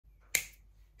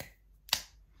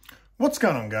What's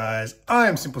going on, guys? I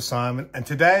am SimpleSimon, and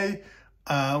today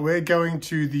we're going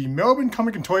to the Melbourne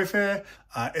Comic and Toy Fair.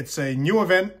 It's a new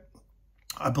event.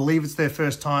 I believe it's their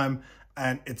first time,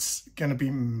 and it's going to be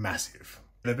massive.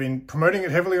 They've been promoting it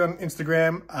heavily on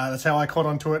Instagram. That's how I caught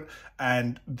onto it.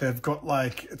 And they've got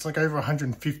it's like over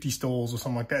 150 stalls or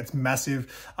something like that. It's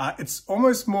massive. It's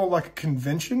almost more like a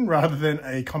convention rather than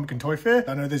a comic and toy fair.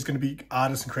 I know there's going to be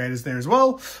artists and creators there as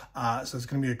well. So it's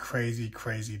going to be a crazy,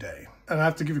 crazy day. And I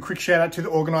have to give a quick shout out to the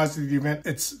organizers of the event.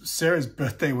 It's Sarah's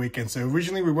birthday weekend. So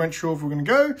originally we weren't sure if we were going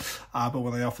to go, but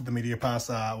when they offered the media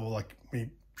pass, we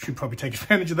should probably take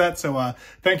advantage of that. So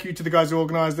thank you to the guys who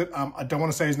organized it. I don't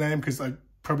want to say his name because I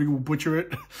probably will butcher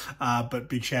it, but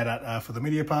big shout out for the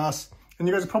media pass. And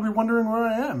you guys are probably wondering where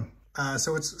I am.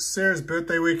 So it's Sarah's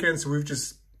birthday weekend, so we've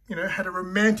just, had a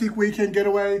romantic weekend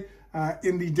getaway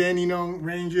in the Dandenong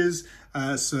Ranges.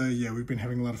 So yeah, we've been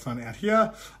having a lot of fun out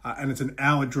here, and it's an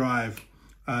hour drive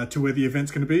to where the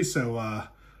event's going to be. So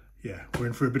yeah, we're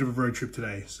in for a bit of a road trip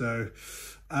today. So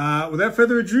without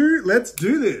further ado, let's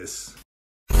do this.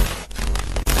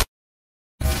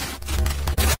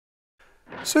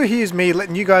 So here's me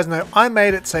letting you guys know I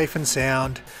made it safe and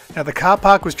sound. Now the car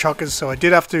park was chockers, so I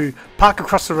did have to park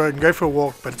across the road and go for a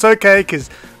walk, but it's okay because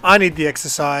I need the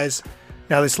exercise.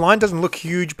 Now this line doesn't look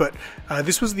huge, but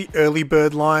this was the early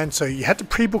bird line, so you had to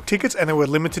pre-book tickets and there were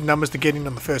limited numbers to get in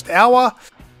on the first hour.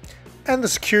 And the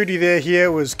security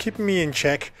here was keeping me in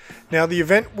check. Now the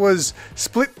event was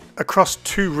split across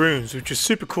 2 rooms, which is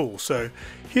super cool. So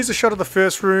here's a shot of the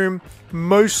first room,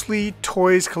 mostly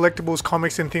toys, collectibles,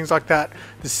 comics and things like that.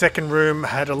 The second room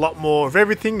had a lot more of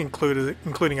everything,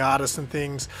 including artists and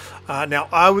things. Now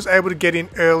I was able to get in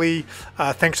early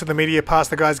thanks to the media pass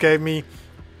the guys gave me.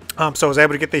 So I was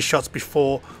able to get these shots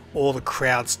before all the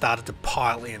crowd started to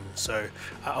pile in. So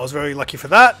I was very lucky for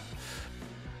that.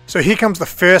 So here comes the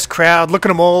first crowd. Look at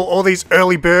them all these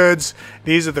early birds.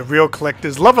 These are the real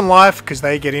collectors, loving life because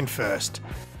they get in first.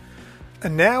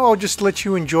 And now I'll just let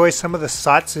you enjoy some of the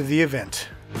sights of the event.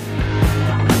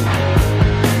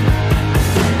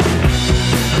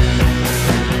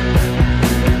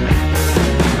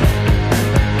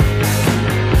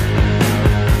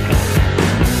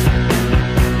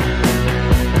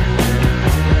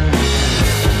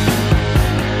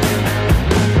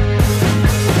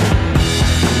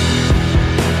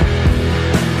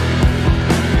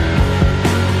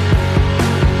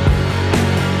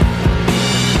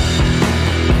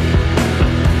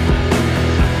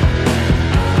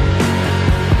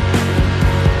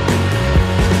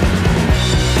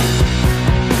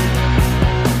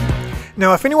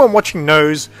 Now, if anyone watching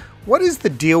knows, what is the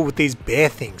deal with these bear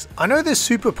things? I know they're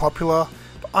super popular,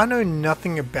 but I know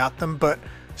nothing about them, but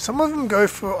some of them go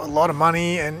for a lot of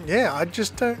money, and yeah, I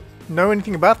just don't know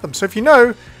anything about them. So if you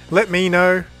know, let me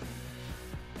know.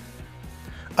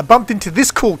 I bumped into this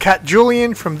cool cat,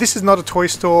 Julian, from This Is Not a Toy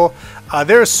Store.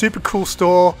 They're a super cool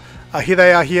store. Here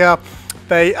they are here.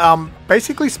 They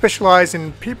basically specialize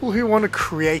in people who want to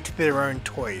create their own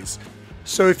toys.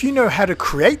 So if you know how to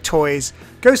create toys,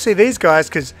 go see these guys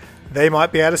because they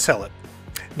might be able to sell it.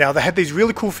 Now they had these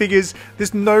really cool figures.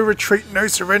 This No Retreat, No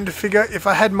Surrender figure. If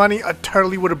I had money, I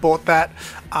totally would have bought that.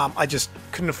 I just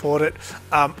couldn't afford it.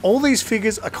 All these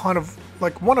figures are kind of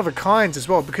like one of a kinds as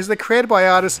well because they're created by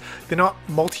artists. They're not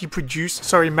mass produced.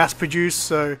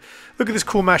 So look at this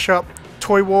cool mashup.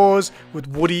 Toy Wars with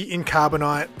Woody in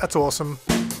carbonite. That's awesome.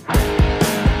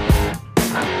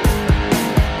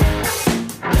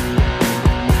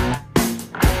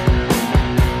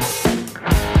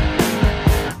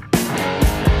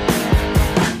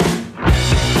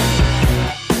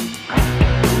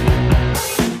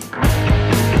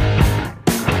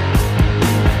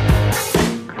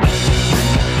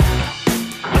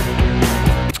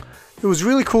 It was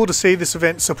really cool to see this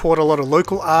event support a lot of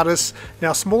local artists.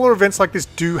 Now, smaller events like this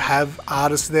do have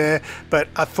artists there, but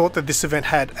I thought that this event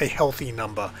had a healthy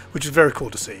number, which is very cool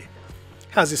to see.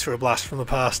 How's this for a blast from the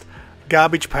past?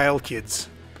 Garbage Pail Kids.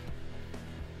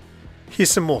 Here's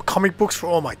some more comic books for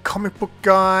all my comic book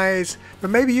guys.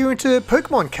 But maybe you're into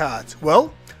Pokemon cards.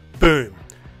 Well, boom,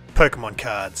 Pokemon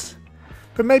cards.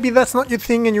 But maybe that's not your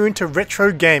thing and you're into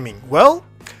retro gaming. Well,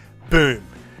 boom,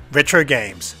 retro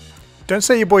games. Don't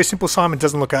say your boy SimpleSimon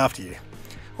doesn't look after you.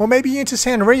 Or maybe you're into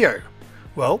Sanrio.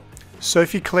 Well,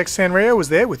 Sophie Collects Sanrio was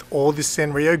there with all this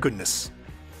Sanrio goodness.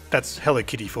 That's Hello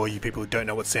Kitty for you people who don't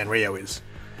know what Sanrio is.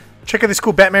 Check out this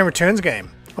cool Batman Returns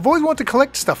game. I've always wanted to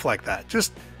collect stuff like that.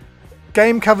 Just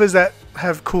game covers that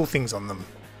have cool things on them.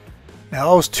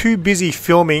 Now I was too busy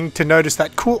filming to notice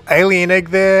that cool alien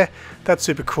egg there. That's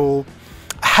super cool.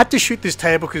 I had to shoot this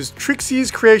table because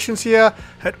Trixie's Creations here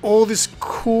had all this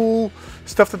cool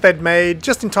stuff that they'd made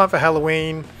just in time for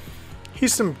Halloween.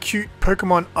 Here's some cute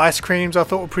Pokemon ice creams I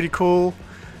thought were pretty cool.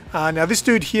 Now this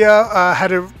dude here,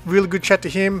 had a really good chat to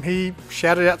him. He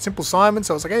shouted out SimpleSimon,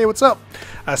 so I was like, hey, what's up?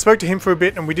 I spoke to him for a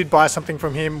bit and we did buy something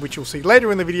from him, which you'll see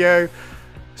later in the video.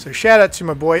 So shout out to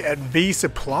my boy at V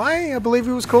Supply, I believe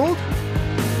he was called.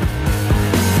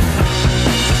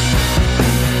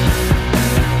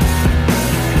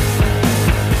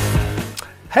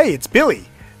 Hey, it's Billy,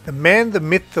 the man, the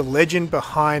myth, the legend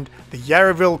behind the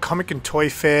Yarraville Comic and Toy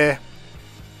Fair.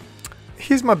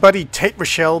 Here's my buddy Tate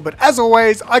Rochelle, but as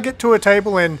always, I get to a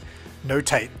table and no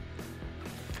Tate.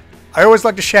 I always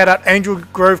like to shout out Angel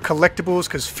Grove Collectibles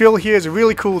because Phil here is a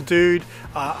really cool dude.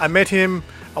 I met him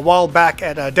a while back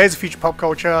at Days of Future Pop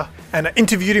Culture, and I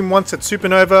interviewed him once at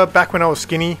Supernova back when I was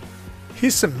skinny.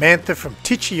 Here's Samantha from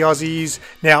Titchy Aussies.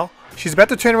 Now, she's about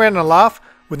to turn around and laugh.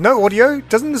 With no audio,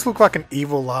 doesn't this look like an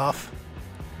evil laugh?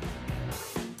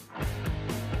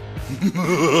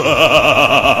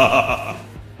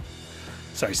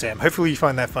 Sorry, Sam. Hopefully you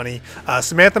find that funny.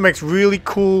 Samantha makes really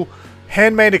cool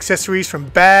handmade accessories from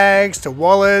bags to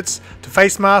wallets to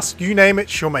face masks. You name it,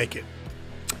 she'll make it.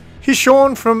 Here's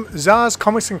Sean from Zars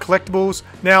Comics and Collectibles.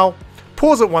 Now,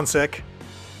 pause it one sec.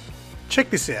 Check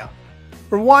this out.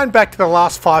 Rewind back to the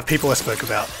last 5 people I spoke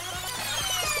about.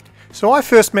 So I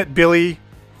first met Billy,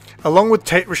 along with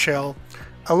Tate Rochelle,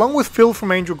 along with Phil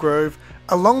from Angel Grove,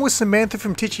 along with Samantha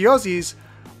from Titchy Aussies,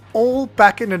 all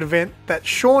back in an event that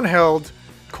Sean held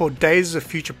called Days of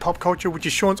Future Pop Culture, which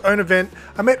is Sean's own event.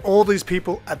 I met all these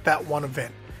people at that one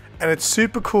event, and it's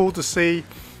super cool to see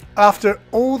after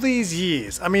all these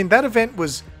years. I mean, that event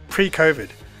was pre-COVID,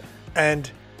 and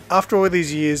after all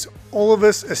these years, all of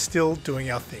us are still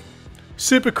doing our thing.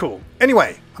 Super cool.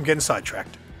 Anyway, I'm getting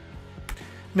sidetracked.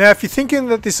 Now, if you're thinking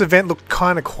that this event looked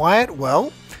kind of quiet,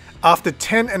 well, after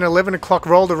 10 and 11 o'clock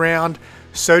rolled around,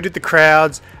 so did the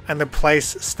crowds, and the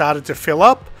place started to fill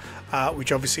up,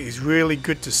 which obviously is really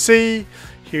good to see.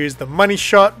 Here's the money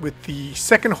shot with the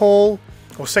second hall,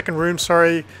 or second room,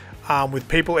 sorry, with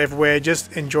people everywhere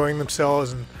just enjoying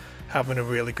themselves and having a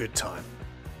really good time.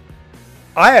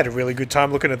 I had a really good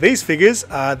time looking at these figures.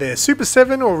 They're Super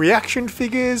 7 or reaction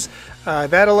figures.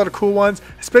 They had a lot of cool ones,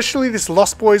 especially this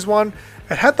Lost Boys one.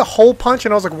 It had the hole punch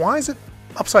and I was like, why is it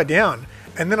upside down?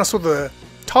 And then I saw the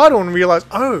title and realized,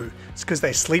 oh, it's because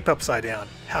they sleep upside down.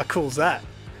 How cool is that?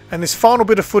 And this final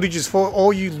bit of footage is for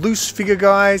all you loose figure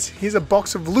guys. Here's a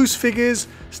box of loose figures,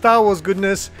 Star Wars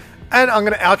goodness, and I'm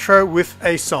going to outro with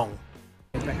a song.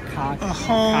 A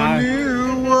whole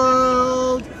new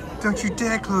world. Don't you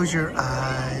dare close your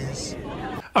eyes.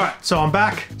 Alright, so I'm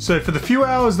back. So for the few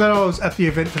hours that I was at the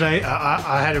event today,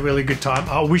 I had a really good time.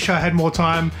 I wish I had more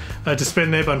time to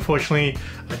spend there, but unfortunately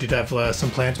I did have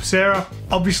some plans with Sarah.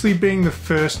 Obviously, being the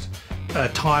first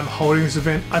time holding this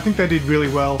event, I think they did really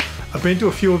well. I've been to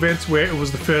a few events where it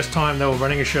was the first time they were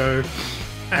running a show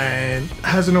and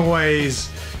hasn't always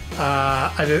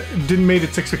didn't meet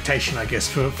its expectation, I guess,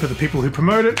 for the people who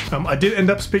promote it. I did end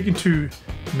up speaking to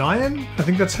Nyan, I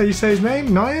think that's how you say his name,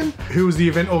 Nyan, who was the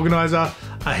event organizer.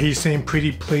 He seemed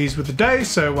pretty pleased with the day,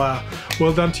 so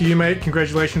well done to you, mate.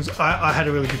 Congratulations. I had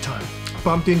a really good time.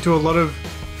 Bumped into a lot of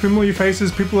familiar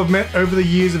faces, people I've met over the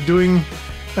years of doing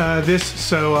this,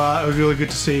 so it was really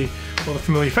good to see all the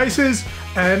familiar faces.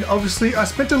 And obviously I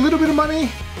spent a little bit of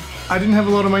money. I didn't have a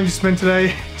lot of money to spend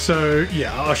today, so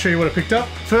yeah, I'll show you what I picked up.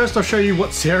 First, I'll show you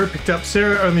what Sarah picked up.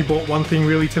 Sarah only bought one thing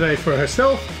really today for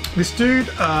herself. This dude,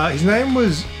 his name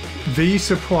was V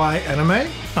Supply Anime.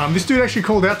 This dude actually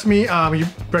called out to me. He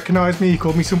recognized me, he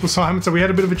called me SimpleSimon, so we had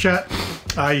a bit of a chat.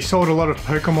 He sold a lot of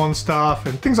Pokemon stuff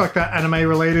and things like that, anime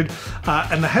related.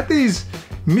 And they had these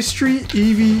mystery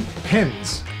Eevee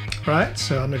pens. Right,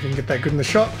 so I don't know if you can get that good in the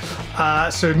shot.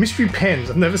 So mystery pens,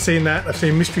 I've never seen that. I've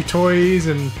seen mystery toys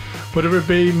and whatever it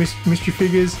be, mystery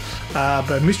figures,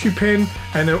 but mystery pen,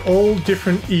 and they're all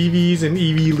different Eevees and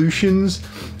Eeveelutions.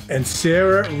 And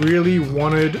Sarah really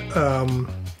wanted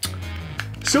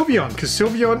Sylveon, because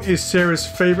Sylveon is Sarah's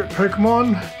favorite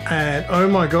Pokemon, and oh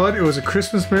my god, it was a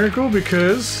Christmas miracle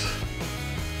because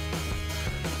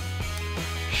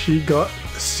she got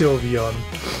Sylveon.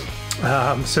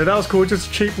 So that was cool, just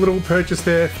a cheap little purchase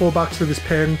there, $4 for this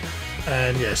pen.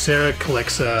 And yeah, Sarah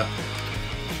collects,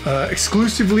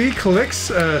 exclusively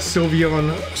collects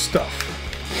Sylveon stuff.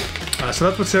 So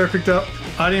that's what Sarah picked up.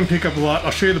 I didn't pick up a lot.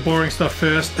 I'll show you the boring stuff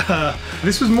first.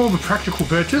 This was more of a practical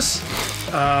purchase,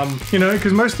 you know,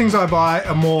 because most things I buy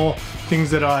are more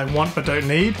things that I want but don't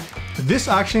need. This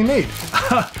I actually need.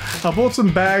 I bought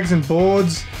some bags and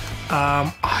boards.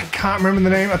 I can't remember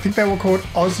the name. I think they were called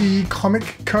Aussie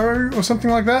Comic Co. or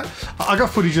something like that. I got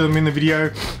footage of them in the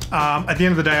video. At the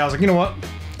end of the day, I was like, you know what?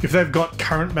 If they've got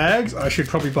current bags, I should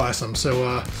probably buy some.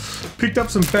 So picked up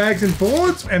some bags and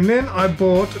boards, and then I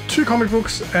bought 2 comic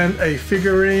books and a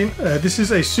figurine. This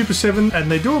is a Super 7,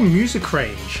 and they do a music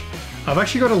range. I've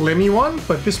actually got a Lemmy one,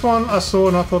 but this one I saw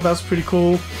and I thought that's pretty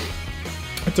cool.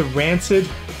 It's a Rancid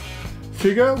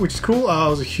figure, which is cool. I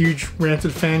was a huge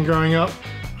Rancid fan growing up.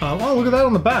 Oh, look at that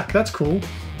on the back. That's cool.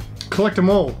 Collect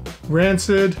them all.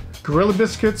 Rancid, Gorilla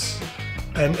Biscuits,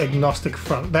 and Agnostic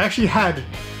Front. They actually had,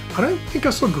 I don't think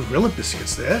I saw Gorilla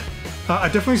Biscuits there. I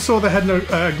definitely saw they had no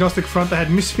Agnostic Front. They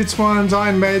had Misfits ones,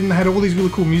 Iron Maiden, they had all these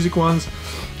really cool music ones.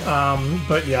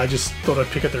 But yeah, I just thought I'd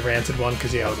pick up the Rancid one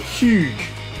because yeah, I was a huge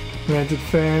Rancid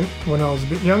fan when I was a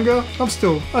bit younger. I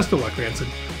still like Rancid.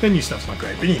 Their new stuff's not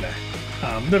great, but you know.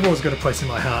 They've always got a place in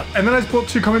my heart. And then I just bought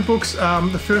 2 comic books.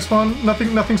 The first one,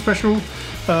 nothing special.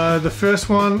 The first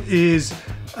one is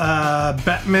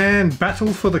Batman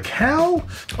Battle for the Cowl.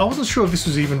 I wasn't sure if this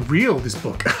was even real, this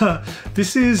book.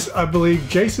 This is, I believe,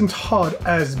 Jason Todd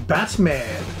as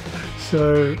Batman.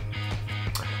 So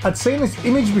I'd seen this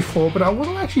image before, but I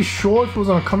wasn't actually sure if it was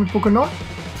on a comic book or not.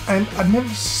 And I'd never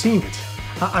seen it.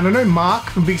 And I know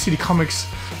Mark from Big City Comics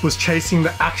was chasing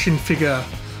the action figure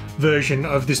version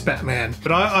of this Batman,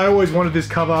 but I always wanted this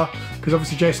cover because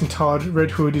obviously Jason Todd, Red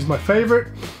Hood, is my favorite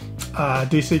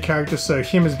DC character, so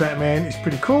him as Batman is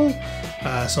pretty cool.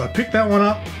 So I picked that one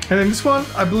up. And then this one,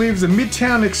 I believe, is a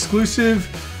Midtown exclusive.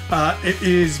 It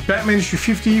is Batman issue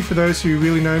 50. For those who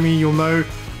really know me, you'll know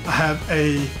I have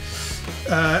a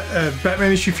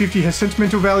Batman issue 50 has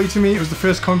sentimental value to me. It was the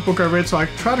first comic book I read, so I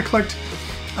try to collect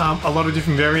a lot of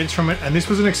different variants from it, and this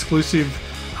was an exclusive,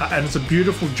 and it's a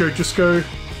beautiful Joe Jusko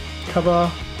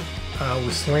cover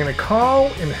with Selena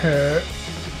Kyle in her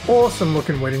awesome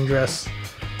looking wedding dress.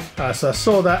 So I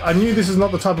saw that. I knew this is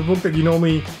not the type of book that you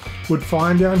normally would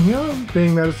find down here,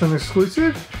 being that it's an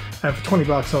exclusive. And for 20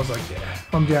 bucks, I was like, yeah,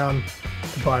 I'm down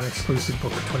to buy an exclusive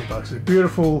book for 20 bucks. A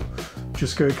beautiful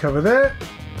Jusko cover there.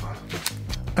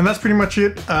 And that's pretty much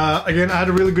it. Again, I had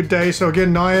a really good day. So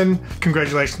again, Nyan,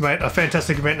 congratulations, mate. A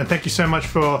fantastic event, and thank you so much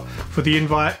for the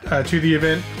invite to the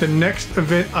event. The next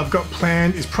event I've got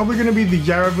planned is probably going to be the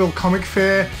Yarraville Comic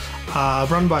Fair,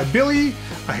 run by Billy,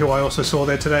 who I also saw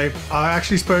there today. I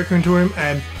actually spoken to him,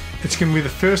 and it's going to be the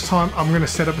first time I'm going to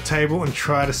set up a table and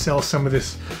try to sell some of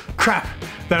this crap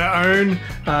that I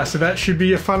own. So that should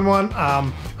be a fun one.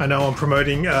 I know I'm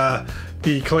promoting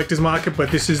the collector's market,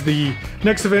 but this is the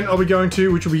next event I'll be going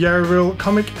to, which will be Yarraville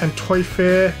Comic and Toy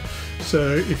Fair.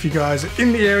 So if you guys are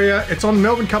in the area, it's on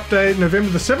Melbourne Cup Day,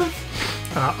 November the 7th.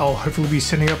 I'll hopefully be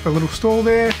setting up a little stall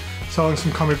there, selling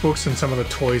some comic books and some of the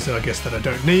toys that I guess that I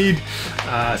don't need.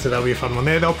 So that'll be a fun one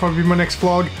there. That'll probably be my next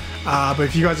vlog. But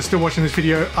if you guys are still watching this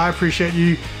video, I appreciate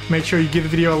you. Make sure you give the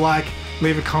video a like,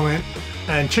 leave a comment,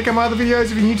 and check out my other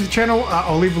videos if you're new to the channel.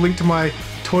 I'll leave a link to my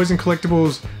toys and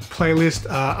collectibles playlist.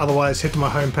 Otherwise, head to my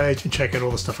homepage and check out all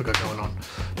the stuff I got going on.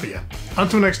 But yeah,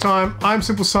 until next time, I'm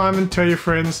SimpleSimon. Tell your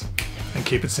friends and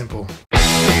keep it simple.